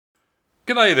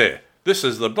G'day there, this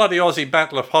is the Bloody Aussie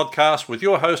Battler podcast with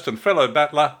your host and fellow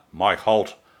battler, Mike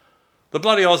Holt. The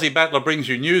Bloody Aussie Battler brings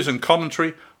you news and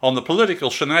commentary on the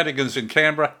political shenanigans in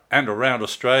Canberra and around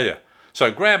Australia. So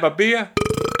grab a beer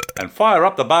and fire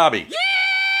up the barbie.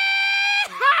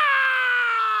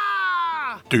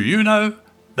 Do you know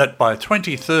that by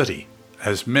 2030,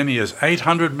 as many as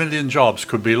 800 million jobs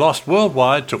could be lost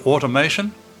worldwide to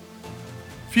automation?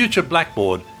 Future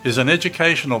Blackboard is an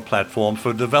educational platform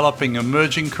for developing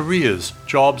emerging careers,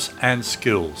 jobs and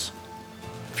skills.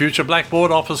 Future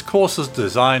Blackboard offers courses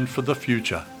designed for the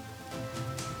future.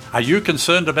 Are you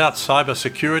concerned about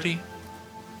cybersecurity?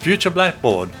 Future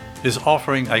Blackboard is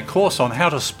offering a course on how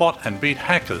to spot and beat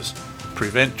hackers,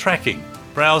 prevent tracking,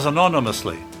 browse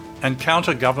anonymously, and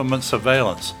counter government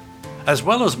surveillance, as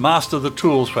well as master the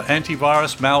tools for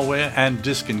antivirus, malware and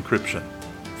disk encryption.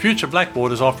 Future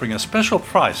Blackboard is offering a special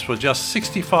price for just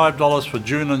 $65 for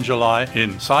June and July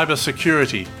in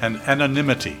cybersecurity and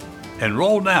anonymity.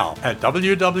 Enroll now at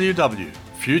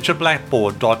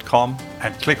www.futureblackboard.com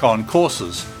and click on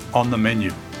Courses on the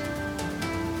menu.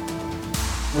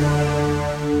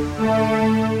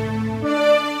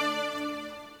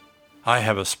 I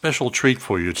have a special treat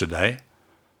for you today.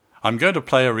 I'm going to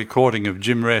play a recording of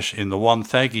Jim Rech in the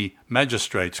Wanthaggi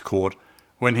Magistrate's Court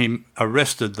when he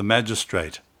arrested the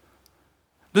magistrate.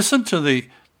 Listen to the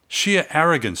sheer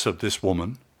arrogance of this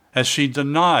woman as she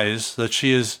denies that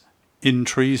she is in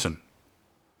treason.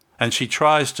 And she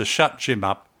tries to shut Jim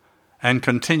up and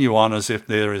continue on as if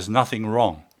there is nothing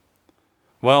wrong.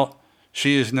 Well,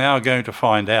 she is now going to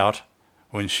find out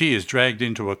when she is dragged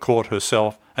into a court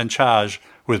herself and charged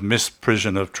with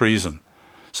misprision of treason.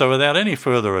 So without any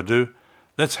further ado,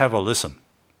 let's have a listen.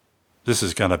 This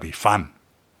is going to be fun.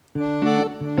 Calling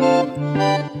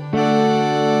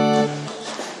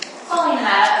the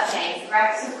matter of James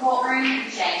Rech to the courtroom.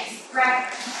 James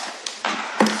Rech.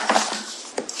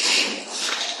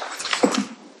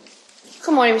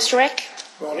 Good morning, Mr. Rech.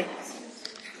 Morning.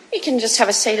 You can just have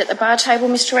a seat at the bar table,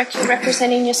 Mr. Rech. You're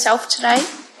representing yourself today.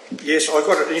 Yes, I've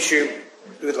got an issue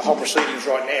with the whole proceedings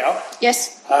right now.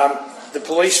 Yes. The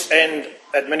police and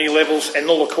at many levels and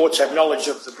all the courts have knowledge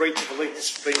of the breach of the leak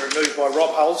that's been removed by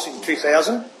Rob Hulls in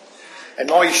 2000. And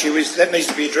my issue is that needs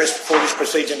to be addressed before this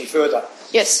proceeds any further.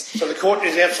 Yes. So the court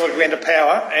is outside of grant of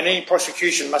power and any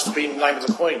prosecution must be in the name of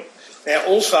the Queen. Now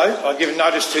also, I've given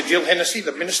notice to Jill Hennessy,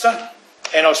 the Minister,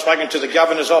 and I've spoken to the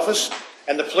Governor's office,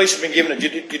 and the police have been given a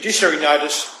judiciary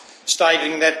notice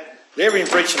stating that they're in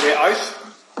breach of their oath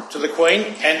to the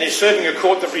Queen and they're serving a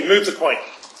court that removed the Queen.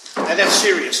 And that's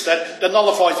serious. That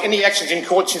nullifies any actions in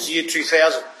court since the year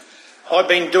 2000. I've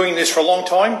been doing this for a long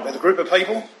time with a group of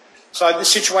people, so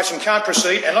this situation can't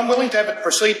proceed, and I'm willing to have it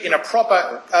proceed in a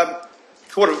proper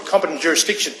court of competent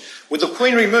jurisdiction. With the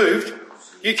Queen removed,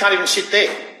 you can't even sit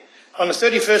there. On the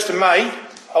 31st of May,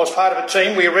 I was part of a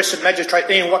team. We arrested Magistrate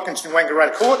Ian Watkins in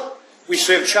Wangaratta Court. We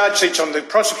served charge sheets on the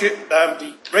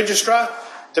the registrar,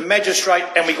 the magistrate,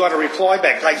 and we got a reply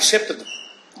back. They accepted them.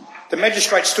 The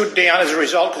magistrate stood down as a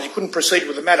result because he couldn't proceed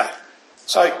with the matter.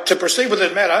 So to proceed with the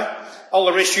matter, I'll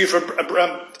arrest you for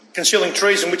concealing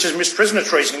treason, which is misprision of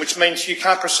treason, which means you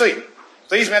can't proceed.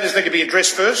 These matters need to be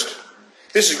addressed first.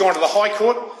 This has gone to the High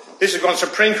Court. This has gone to the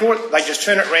Supreme Court. They just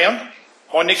turn it round.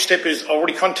 My next step is I've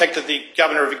already contacted the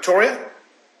Governor of Victoria.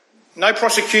 No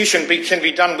prosecution can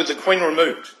be done with the Queen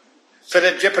removed. So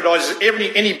that jeopardises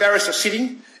any barrister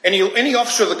sitting, any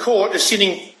officer of the court is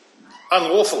sitting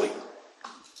unlawfully.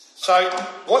 So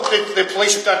what the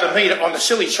police have done to me on the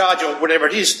silly charge or whatever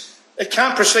it is, it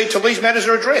can't proceed till these matters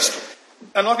are addressed.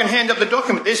 And I can hand up the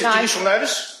document. There's a judicial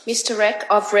notice. Mr. Rech,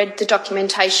 I've read the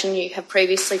documentation you have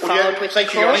previously filed with the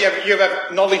court. Thank you. You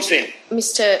have knowledge then.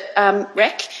 Mr.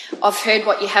 Rech, I've heard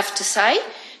what you have to say.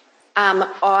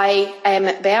 I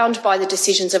am bound by the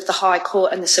decisions of the High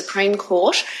Court and the Supreme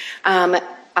Court,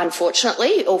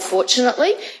 unfortunately or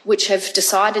fortunately, which have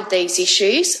decided these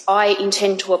issues. I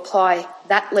intend to apply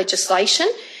that legislation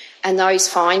and those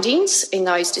findings in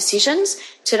those decisions.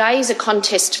 Today is a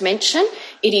contest mention.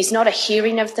 It is not a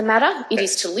hearing of the matter. It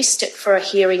is to list it for a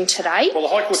hearing today. Well, the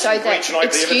High Court's so that,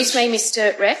 excuse me,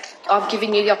 Mr. Rech, I've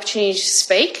given you the opportunity to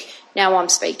speak. Now I'm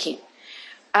speaking.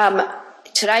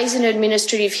 Today's an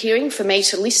administrative hearing for me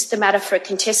to list the matter for a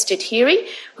contested hearing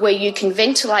where you can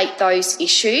ventilate those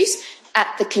issues at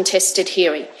the contested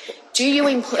hearing. Do you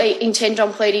intend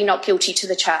on pleading not guilty to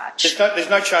the charge? There's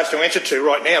no charge to answer to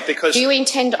right now because... Do you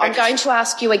intend... I'm going to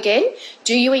ask you again.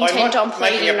 Do you intend on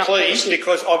pleading not guilty? I'm making a plea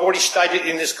because I've already stated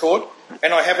in this court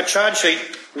and I have a charge sheet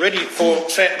ready for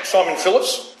Simon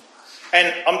Phillips,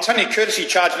 and I'm telling you courtesy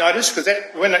charge notice because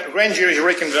when the grand jury is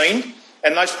reconvened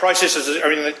and those processes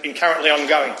are currently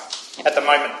ongoing. at the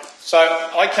moment. So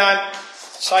I can't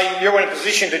say you're in a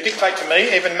position to dictate to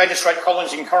me. Even Magistrate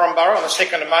Collins in Corranborough on the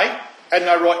 2nd of May had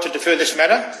no right to defer this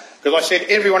matter, because I said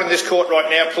everyone in this court right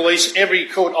now, police, every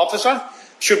court officer,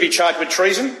 should be charged with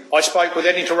treason. I spoke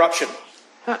without interruption.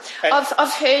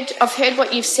 I've heard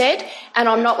what you've said, and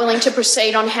I'm not willing to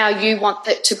proceed on how you want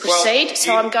that to proceed.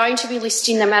 So I'm going to be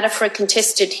listing the matter for a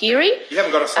contested hearing. You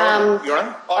haven't got authority, Your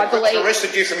Honour. I've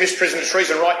arrested you for misprision of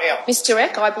treason right now. Mr.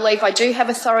 Rech, I believe I do have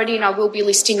authority, and I will be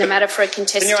listing the matter for a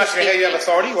contested hearing. Can you ask me how you have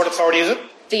authority? What authority is it?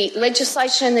 The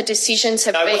legislation and the decisions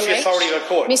have been what's the authority of the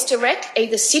court? Mr. Rech,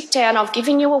 either sit down. I've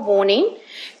given you a warning.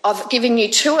 I've given you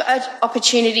 2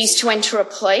 opportunities to enter a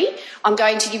plea. I'm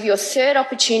going to give you a 3rd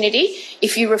opportunity.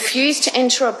 If you refuse to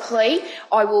enter a plea,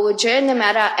 I will adjourn the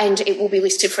matter and it will be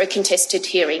listed for a contested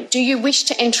hearing. Do you wish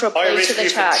to enter a plea to the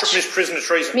charge? I arrest you for misprision of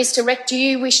treason. Mr. Rech, do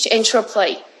you wish to enter a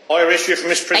plea? I arrest you for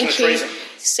misprision of treason. Thank you.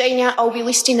 Senior, I'll be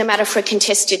listing the matter for a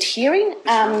contested hearing.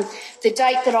 The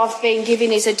date that I've been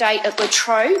given is a date at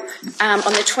Latrobe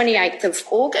on the 28th of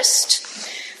August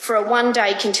for a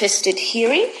 1-day contested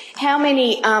hearing. How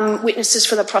many witnesses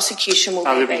for the prosecution will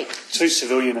there be? 2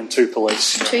 civilian and 2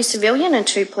 police. 2 civilian and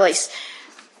 2 police.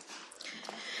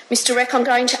 Mr. Rech, I'm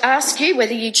going to ask you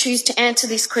whether you choose to answer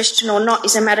this question or not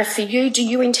is a matter for you. Do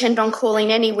you intend on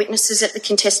calling any witnesses at the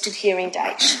contested hearing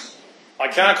date? I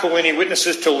can't call any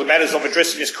witnesses till the matters I've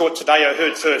addressed in this court today are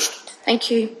heard first. Thank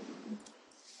you.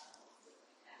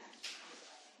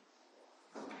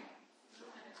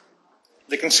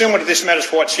 The concealment of this matter is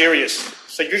quite serious.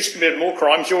 So you just committed more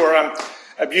crimes. You're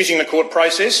abusing the court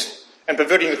process and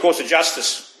perverting the course of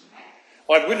justice.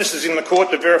 I have witnesses in the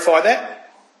court to verify that.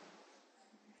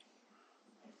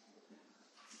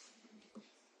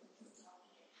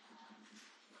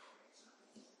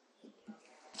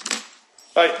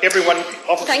 So everyone...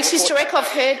 Thanks, Mr. Rech.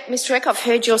 I've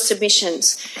heard your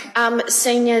submissions.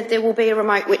 Senior, there will be a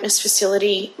remote witness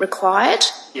facility required.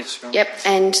 Yes, Your Honour. Yep,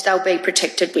 and they'll be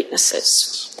protected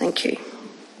witnesses. Thank you.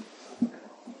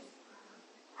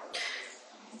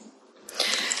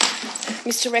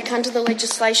 Mr. Rech, under the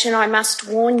legislation, I must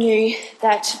warn you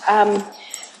that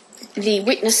the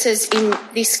witnesses in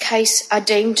this case are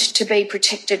deemed to be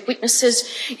protected witnesses.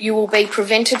 You will be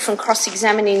prevented from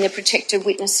cross-examining the protected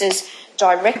witnesses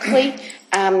directly.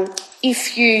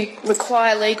 If you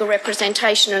require legal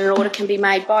representation, an order can be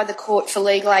made by the court for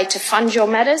legal aid to fund your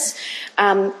matters.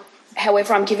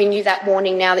 However, I'm giving you that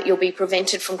warning now that you'll be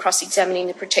prevented from cross-examining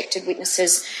the protected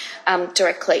witnesses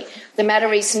directly. The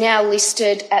matter is now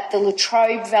listed at the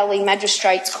Latrobe Valley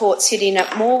Magistrates Court sitting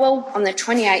at Morwell on the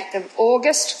 28th of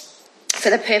August. For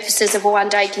the purposes of a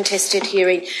 1-day contested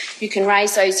hearing, you can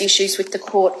raise those issues with the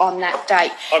court on that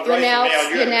date. You're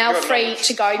now free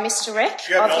to go, Mr. Rech.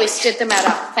 I've listed the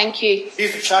matter. Thank you.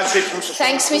 Here's the charge sheet from Mr.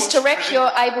 Thanks, Mr. Rech. You're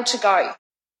able to go.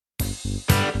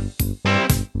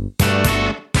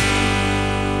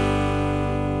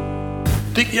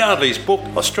 Dick Yardley's book,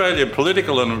 Australian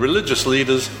Political and Religious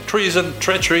Leaders, Treason,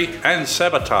 Treachery and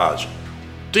Sabotage.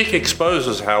 Dick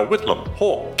exposes how Whitlam,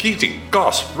 Hawke, Keating,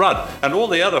 Goss, Rudd and all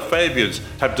the other Fabians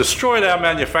have destroyed our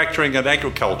manufacturing and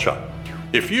agriculture.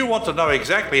 If you want to know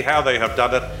exactly how they have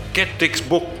done it, get Dick's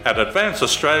book at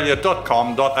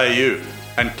advanceaustralia.com.au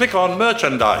and click on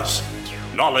Merchandise.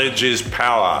 Knowledge is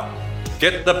power.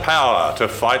 Get the power to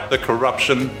fight the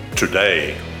corruption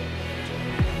today.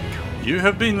 You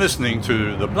have been listening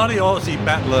to the Bloody Aussie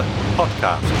Battler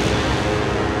podcast.